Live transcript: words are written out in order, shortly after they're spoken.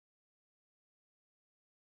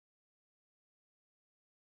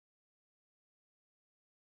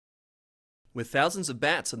With thousands of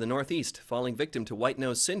bats in the Northeast falling victim to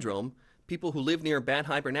white-nose syndrome, people who live near bat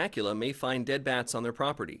hibernacula may find dead bats on their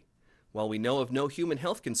property. While we know of no human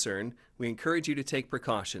health concern, we encourage you to take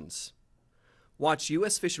precautions. Watch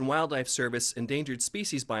U.S. Fish and Wildlife Service endangered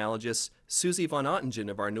species biologist Susi von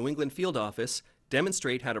Oettingen of our New England field office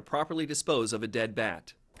demonstrate how to properly dispose of a dead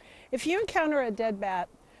bat. If you encounter a dead bat,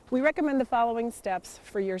 we recommend the following steps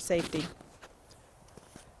for your safety.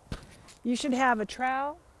 You should have a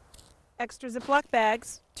trowel, extra Ziploc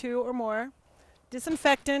bags, 2 or more,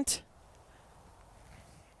 disinfectant,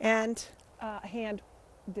 and hand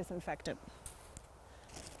disinfectant.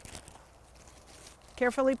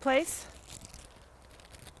 Carefully place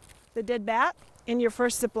the dead bat in your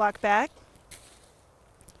first Ziploc bag.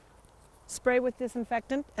 Spray with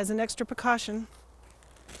disinfectant as an extra precaution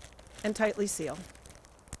and tightly seal.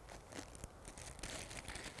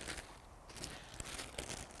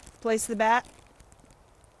 Place the bat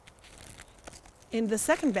in the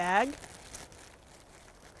second bag,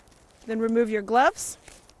 then remove your gloves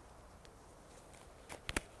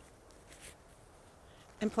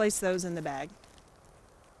and place those in the bag.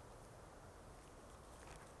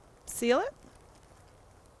 Seal it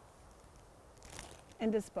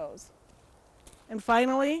and dispose. And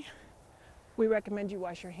finally, we recommend you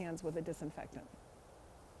wash your hands with a disinfectant.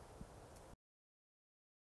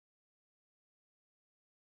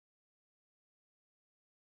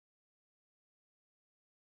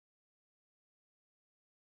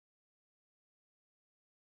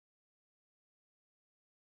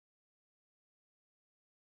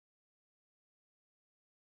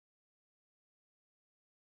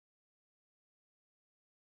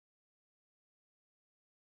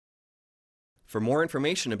 For more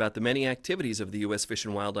information about the many activities of the U.S. Fish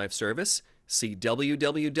and Wildlife Service, see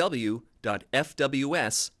www.fws.gov.